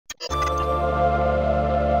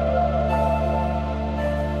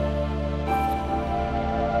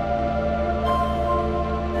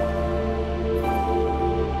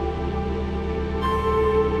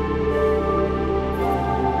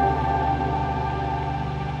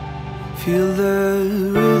Feel the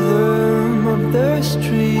rhythm of the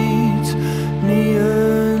streets,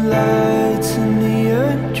 neon lights and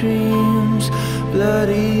neon dreams.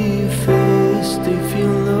 Bloody fists, they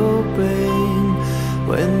feel no pain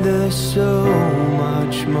when there's so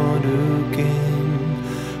much more to gain.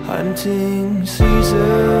 Hunting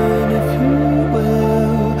season, if you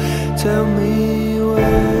will, tell me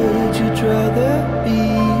where'd you rather be?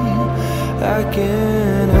 I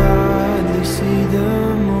can hardly see the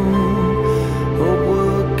moon, hope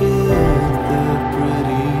we'll get there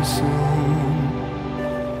pretty soon.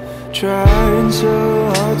 Trying so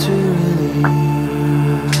hard to release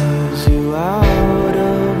you out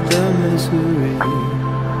of the misery.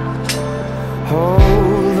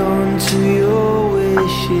 Hold on to your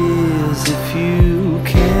wishes if you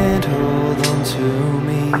can't hold on to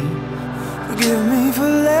me. Forgive me for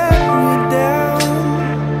letting you down.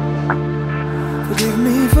 Forgive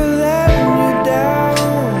me for letting you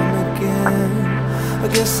down again. I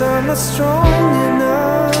guess I'm not strong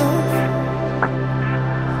enough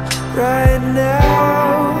right now.